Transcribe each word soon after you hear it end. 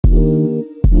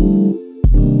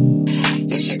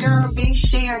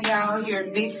down, y'all, here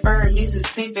in Vicksburg,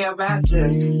 Mississippi, about to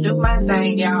do my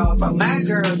thing, y'all, for my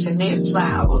girl, Jeanette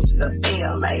Flowers, the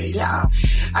bell lady, y'all.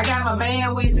 I got my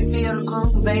band with me, feel the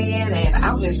groove band, and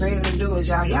I'm just ready to do it,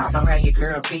 y'all. Y'all know how your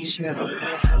girl be,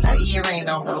 her earring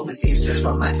don't go with this, just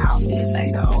for my outfit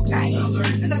later, okay?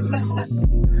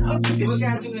 What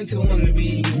got you into wanting to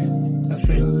be a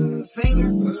singer?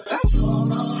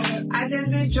 I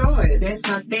just enjoy it. That's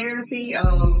my therapy.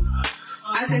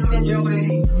 I just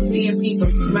enjoy seeing people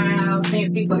smile,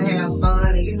 seeing people have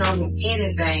fun, and, you know,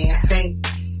 anything. I think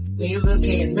when you look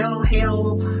at mental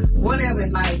health, whatever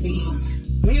it might be,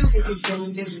 music is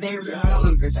just therapy for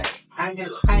everything. I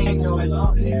enjoy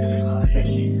all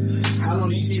this. How long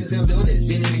do you see yourself doing this?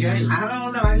 Been in the game? I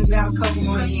don't know. I just got a couple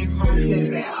more years before we get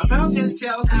it out. I'm just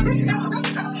joking.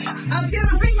 Until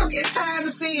the people get tired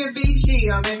of seeing Big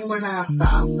Shield, that's when I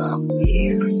stop. So,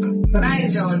 yeah. But I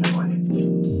enjoy doing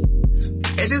it.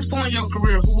 At this point in your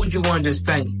career, who would you want to just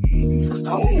thank?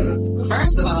 Oh,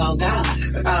 first of all, God.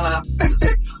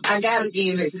 I gotta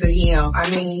give it to him. I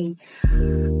mean,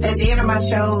 at the end of my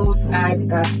shows, I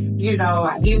give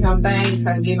him thanks,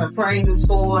 I give him praises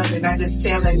for it, and I just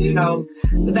tell him, you know,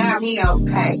 without him,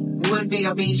 hey, it wouldn't be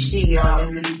a Big Shield.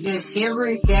 And just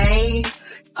every day,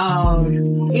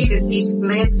 he just keeps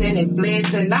blessing and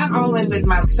blessing, not only with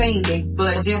my singing,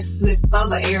 but just with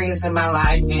other areas in my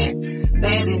life. And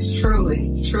that is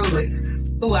truly, truly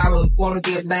who I would want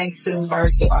to give thanks to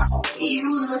first of all.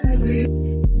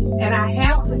 And I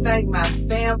have to thank my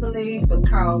family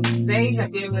because they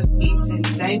have been with me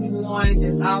since day one.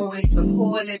 Just always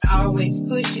supporting, always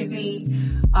pushing me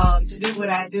to do what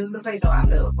I do because they know I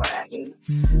love what I do.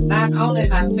 Not only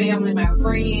my family, my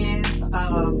friends,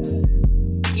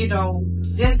 you know,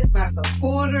 just my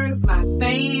supporters, my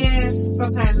fans.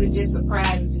 Sometimes it just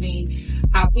surprises me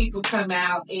how people come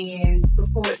out and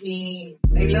support me.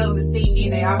 They love to see me.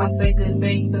 They always say good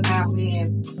things about me.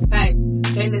 And hey,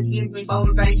 that just gives me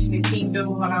motivation to keep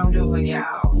doing what I'm doing,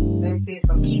 y'all. That's it.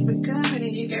 So keep it coming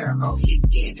and you girl gonna keep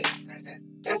getting it.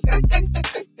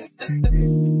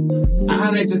 I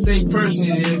like to say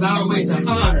personally, it's always an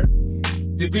honor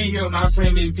to be here with my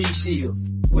friend Big Shield.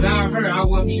 Without her, I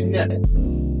wouldn't be nothing.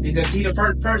 Because she's the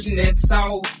first person that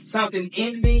saw something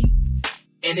in me.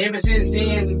 And ever since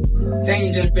then,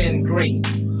 things have been great.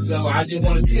 So I just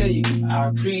want to tell you, I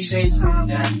appreciate you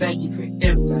and I thank you for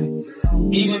everything.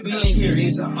 Even being here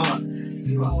is an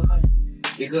honor.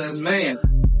 Because man,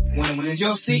 when it's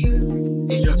your season,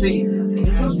 it's your season.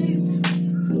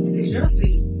 It's your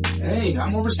season. Hey,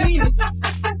 I'm overseeing it.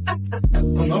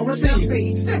 I'm overseeing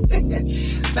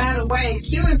it. By the way,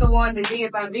 Q is the one that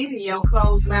did my video,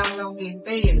 Closed Mouth on Me in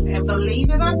Bed. And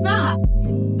believe it or not,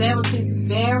 that was his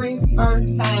very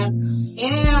first time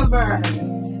ever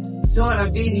doing a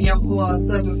video for a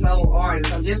such and so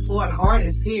artist, or just for an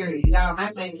artist, period. Y'all,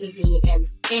 I think he did an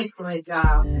excellent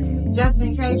job. Just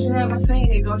in case you haven't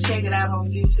seen it, go check it out on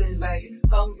YouTube, baby.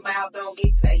 Closed Mouth Don't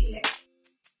Get Paid.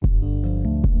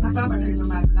 I thought I heard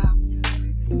somebody now.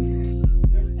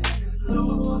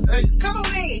 Hey. Come on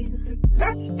in.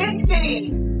 It's Steve.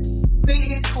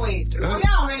 Steve is quick.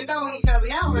 Y'all already know each other.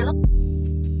 Y'all already know.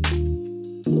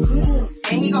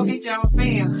 And he gonna get you on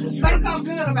film. Say something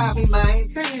good about me, man.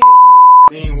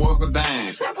 They ain't worth a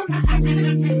dime.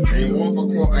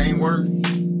 Ain't worth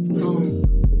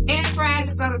two. And Friday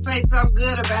is gonna say something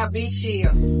good about Big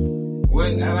Shield. What?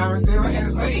 I already said what I had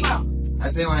to say. I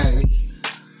said what I had to say.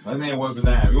 My ain't worth a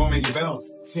dime. You wanna make it better?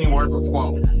 She ain't worth a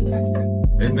quote.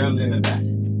 They're better than a dime.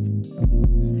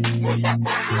 He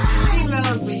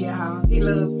loves me, y'all. He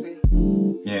loves me.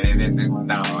 Yeah, that's my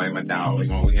dog. Like my dog. We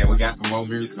got some more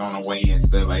music on the way and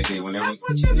stuff like that. Whenever. That's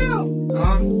what you do.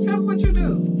 Tell them what you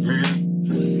do.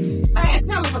 Really? Man,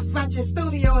 tell them about your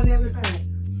studio and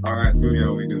everything. Alright,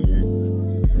 studio we do, man.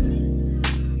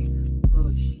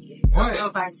 Oh, shit. I don't know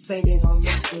if I can say that on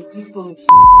YouTube. You full of shit.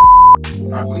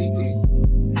 I believe it.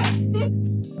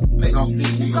 They gon' see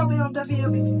You you. gonna be on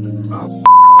WB. Oh,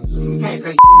 you can't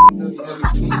say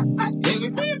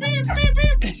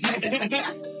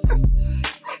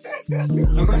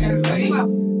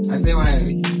I said what I had.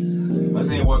 My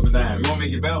thing worth a dime. You wanna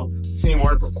make it better? She ain't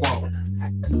worth a quote.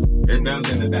 They're better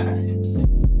than a dime.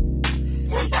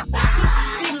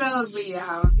 He loves me,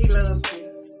 y'all. He loves me.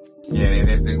 Yeah,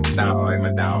 that's my dog. Like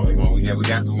my dog. We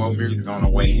got some more music on the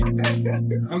way.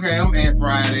 Okay, I'm Ant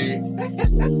Friday.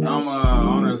 I'm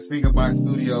on the Speaker Box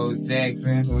Studios,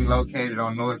 Jackson. We located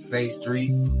on North State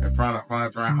Street in front of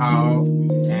Conference Hall.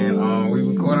 And we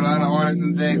record a lot of artists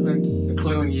in Jackson,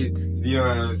 including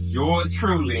yours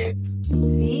truly.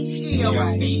 Big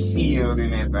Shield. Big Shield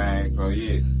and that thing. So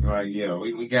yes, like yeah,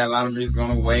 we got a lot of music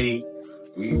on the way.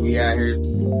 we out here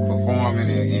performing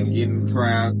and getting the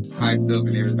crowd hyped up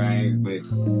and everything, but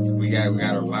we got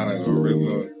a lot of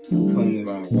original tunes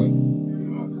on the way. You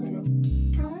know what I'm saying?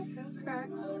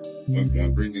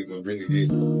 Gonna bring it get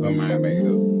her mind made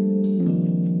up.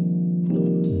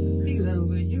 He love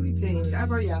what you tell. I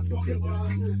brought y'all to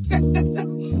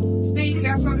Steve, you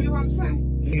got something you want to say?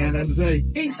 You got nothing to say?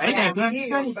 I ain't got nothing to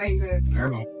say.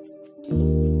 Hold on.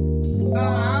 I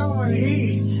don't want to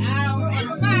hear it. I don't want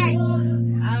to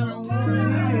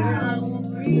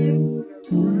hear it.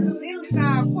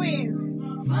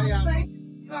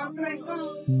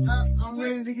 I'm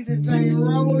ready to get this thing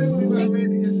rolling. We're ready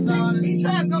to get started. He's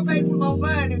trying to go make some more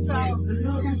money, so.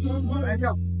 Let's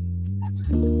go.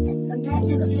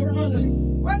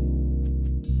 What?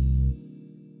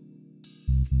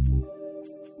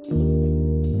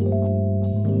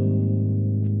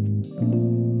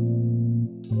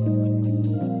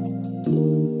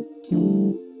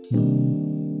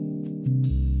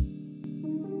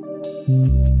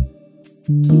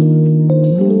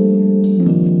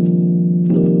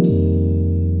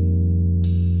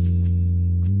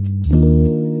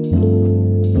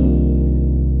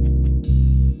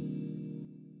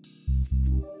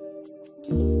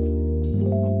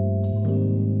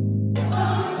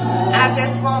 I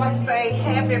just want to say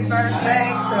happy birthday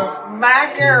to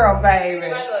my girl, baby.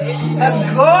 A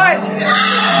gorgeous,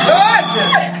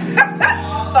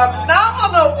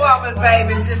 phenomenal woman,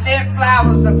 baby. Jeanette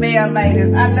Flowers, the Bell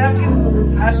Ladies. I love you.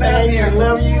 I love you. I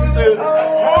love you too.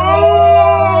 Oh!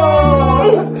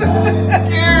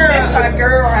 That's my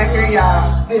girl right here, y'all.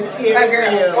 My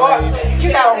girl. Oh, you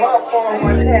gotta walk for her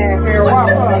one time, girl. Walk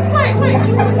for her. Wait.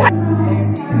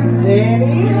 There it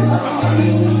is.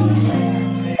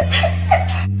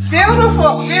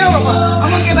 Beautiful, beautiful. I'm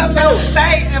gonna get up there on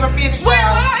stage in a bitch. Wait.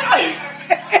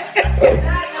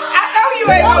 I know you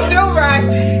ain't gonna do right.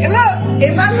 And look,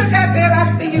 if I look out there and I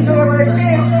see you doing like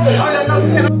this,